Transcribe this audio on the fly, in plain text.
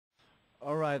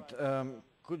All right.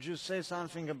 Could you say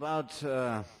something about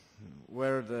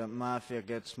where the mafia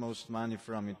gets most money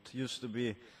from? It used to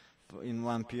be in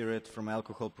one period from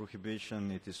alcohol prohibition.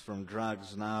 It is from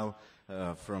drugs now,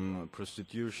 from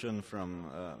prostitution,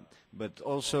 but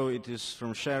also it is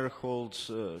from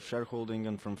shareholding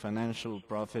and from financial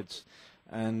profits.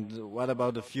 And what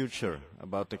about the future,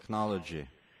 about technology?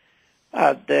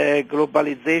 The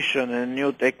globalization and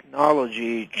new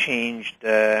technology changed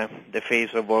the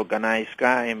face of organized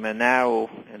crime, and now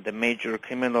the major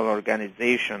criminal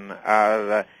organizations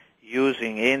are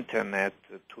using internet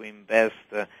to invest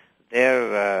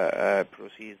their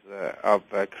proceeds of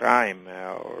crime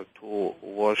or to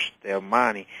wash their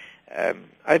money.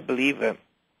 I believe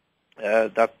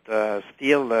that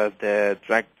still the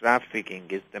drug trafficking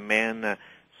is the main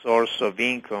source of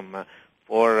income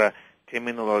for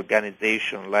criminal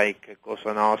organization like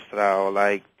Cosa Nostra or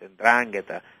like the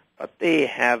 'Ndrangheta, but they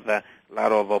have a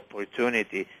lot of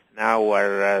opportunity. Now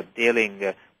we're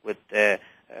dealing with the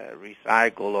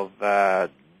recycle of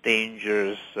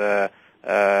dangerous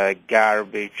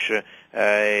garbage,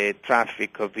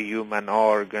 traffic of human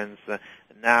organs.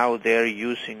 Now they're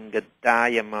using a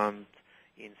diamond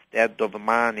instead of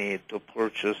money to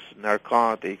purchase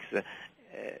narcotics.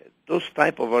 Those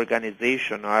type of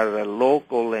organizations are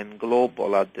local and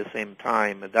global at the same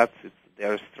time. That's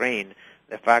their strain.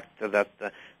 The fact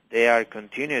that they are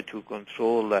continue to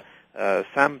control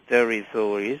some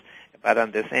territories, but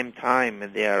at the same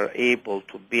time they are able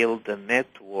to build a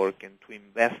network and to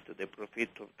invest the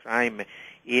profit of crime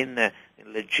in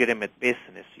legitimate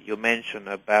business. You mentioned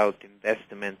about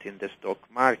investment in the stock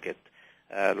market.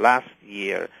 Last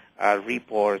year, a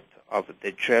report of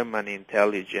the German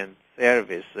intelligence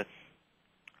service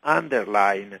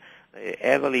underline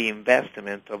heavily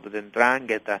investment of the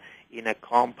 'Ndrangheta in a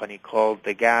company called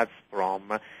the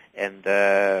Gazprom, and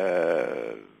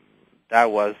that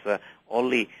was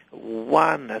only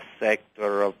one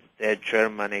sector of the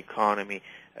German economy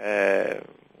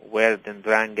where the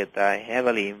 'Ndrangheta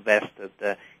heavily invested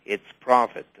its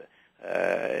profit.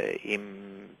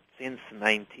 Since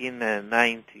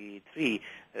 1993,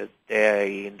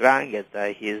 the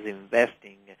 'Ndrangheta is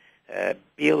investing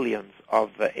billions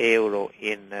of euro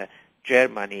in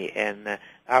Germany, and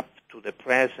up to the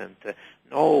present,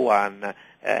 no one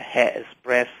has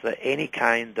expressed any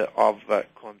kind of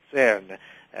concern.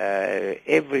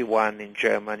 Everyone in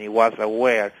Germany was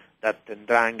aware that the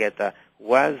 'Ndrangheta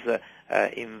was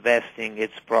investing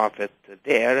its profit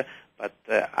there, but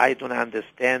I don't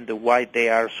understand why they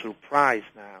are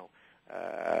surprised now.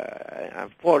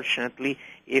 Unfortunately,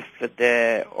 if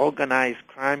the organized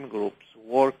crime groups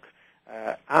work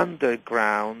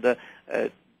underground,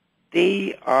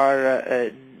 they're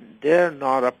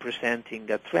not representing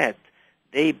a threat.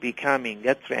 They becoming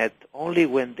a threat only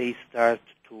when they start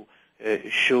to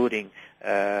shooting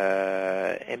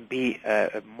and be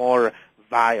more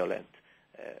violent.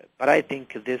 But I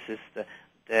think this is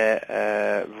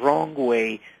the wrong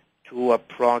way to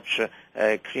approach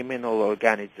criminal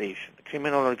organization.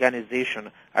 Criminal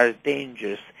organizations are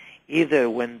dangerous either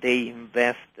when they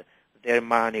invest their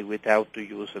money without the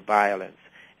use of violence.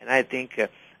 And I think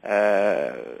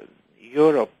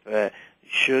Europe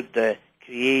should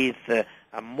create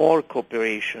a more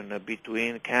cooperation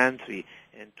between countries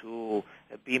and to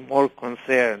be more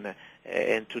concerned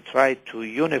and to try to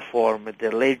uniform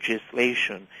the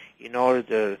legislation in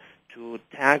order to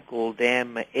tackle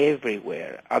them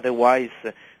everywhere. Otherwise,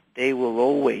 they will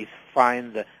always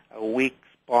find a weak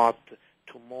spot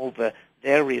to move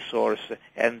their resource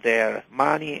and their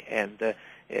money, and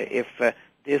if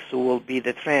this will be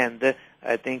the trend,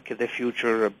 I think the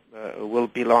future will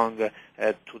belong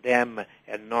to them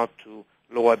and not to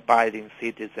law-abiding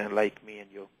citizens like me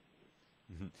and you.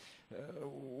 Mm-hmm.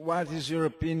 What is your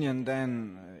opinion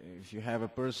then, if you have a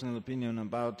personal opinion,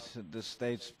 about the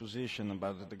state's position,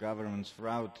 about the governments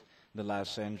throughout the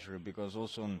last century? Because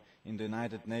also in the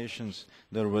United Nations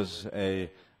there was a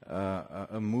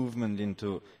movement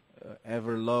into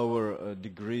ever lower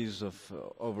degrees of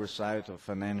oversight of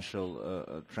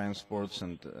financial transports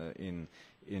and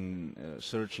in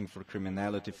searching for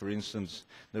criminality. For instance,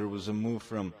 there was a move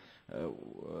from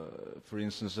for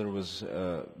instance, there was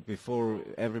before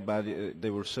everybody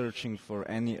they were searching for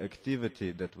any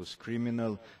activity that was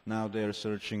criminal. Now they are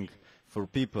searching for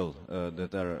people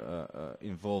that are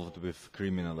involved with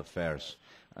criminal affairs,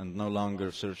 and no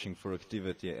longer searching for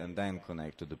activity and then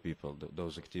connect to the people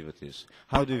those activities.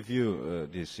 How do you view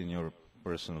this in your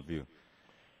personal view?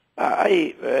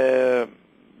 I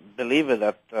believe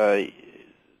that the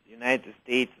United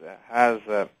States has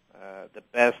the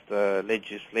best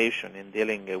legislation in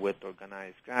dealing with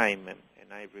organized crime, and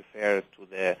I refer to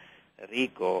the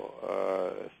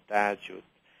RICO statute.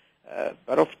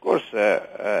 But of course,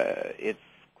 it's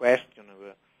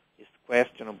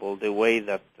questionable the way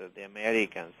that the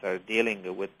Americans are dealing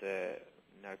with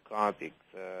narcotics,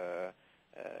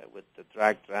 with the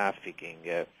drug trafficking.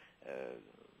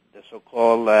 The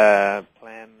so-called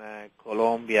Plan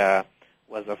Colombia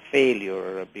was a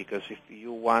failure, because if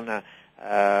you want to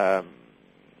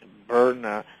burn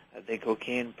the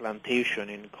cocaine plantation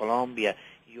in Colombia,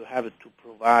 you have to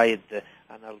provide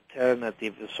an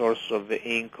alternative source of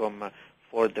income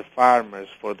for the farmers,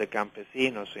 for the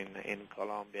campesinos in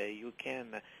Colombia. You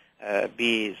can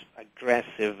be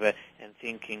aggressive and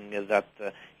thinking that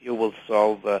you will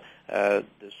solve the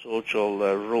social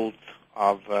root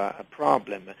of a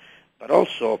problem. But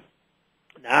also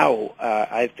now,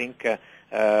 I think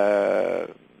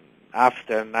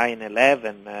after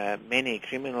 9/11, many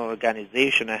criminal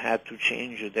organizations had to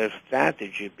change their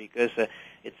strategy, because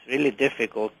it's really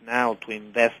difficult now to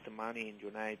invest money in the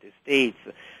United States,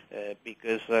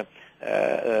 because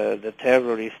the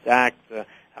Terrorist Act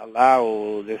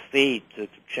allow the state to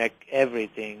check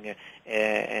everything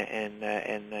and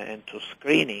to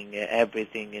screening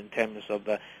everything in terms of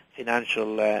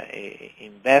financial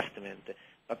investment.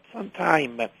 But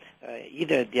sometimes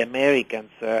either the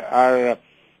Americans are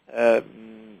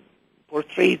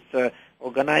portrays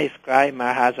organized crime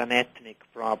as an ethnic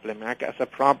problem, as a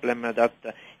problem that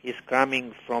is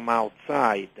coming from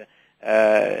outside.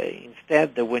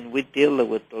 Instead, when we deal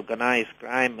with organized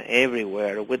crime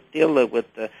everywhere, we deal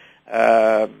with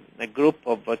a group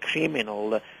of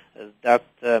criminals that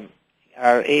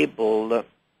are able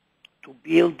to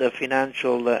build a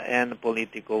financial and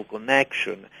political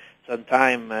connection.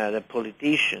 Sometimes the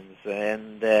politicians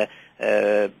and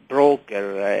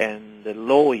broker and the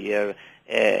lawyer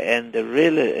and the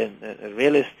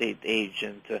real estate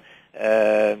agent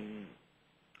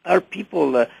are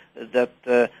people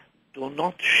that do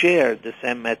not share the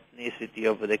same ethnicity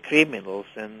of the criminals,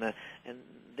 and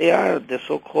they are the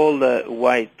so-called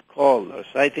white collars.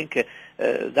 I think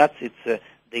that's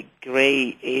the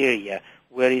gray area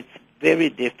where it's very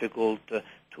difficult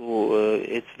to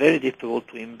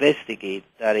investigate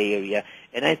that area,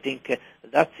 and I think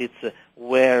that's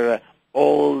where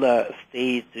all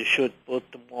states should put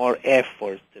more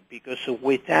effort, because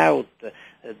without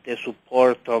the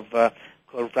support of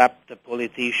corrupt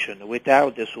politician,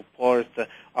 without the support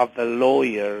of a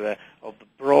lawyer, of a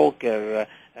broker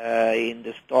in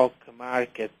the stock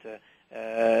market,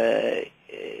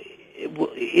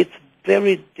 it's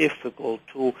very difficult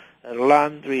to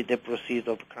launder the proceeds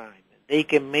of crime. They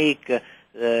can make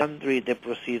launder the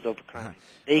proceeds of crime.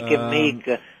 They can make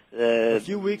a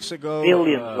few weeks ago,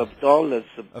 billions of dollars.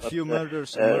 A few murder of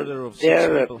 6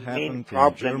 people happened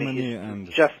in Germany, and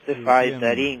justify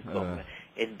that income.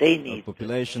 And they need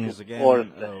population is support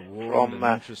again from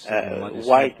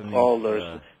white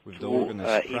collars with to the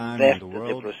organized crime in invest the the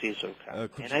world. proceeds of crime.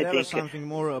 Could And you I tell think us something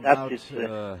more that about is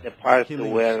the part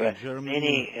killings where in Germany?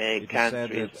 many It is said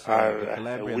countries that the are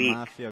Calabrian weak mafia